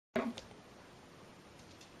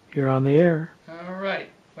You're on the air. All right.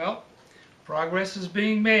 Well, progress is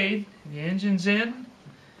being made. The engine's in.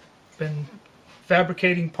 Been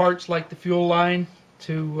fabricating parts like the fuel line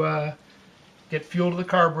to get fuel to the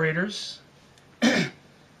carburetors.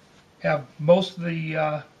 Have most of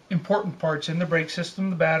the important parts in the brake system,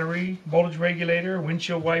 the battery, voltage regulator,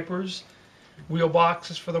 windshield wipers, wheel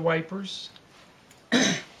boxes for the wipers.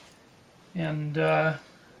 And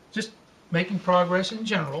just making progress in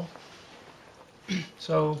general.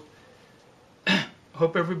 So,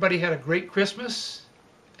 hope everybody had a great Christmas,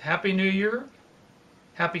 Happy New Year,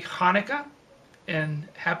 Happy Hanukkah, and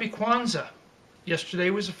Happy Kwanzaa. Yesterday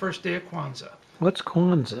was the first day of Kwanzaa. What's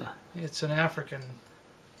Kwanzaa? It's an African.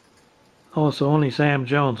 Oh, so only Sam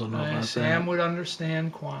Jones will know about Sam that. would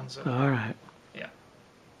understand Kwanzaa. All right. Yeah.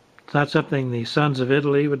 Is that something the Sons of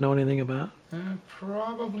Italy would know anything about?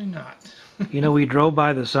 Probably not. You know, we drove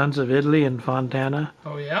by the Sons of Italy in Fontana.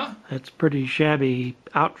 Oh, yeah? It's a pretty shabby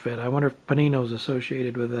outfit. I wonder if Panino's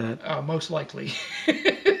associated with that. Most likely.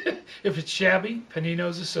 If it's shabby,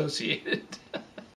 Panino's associated.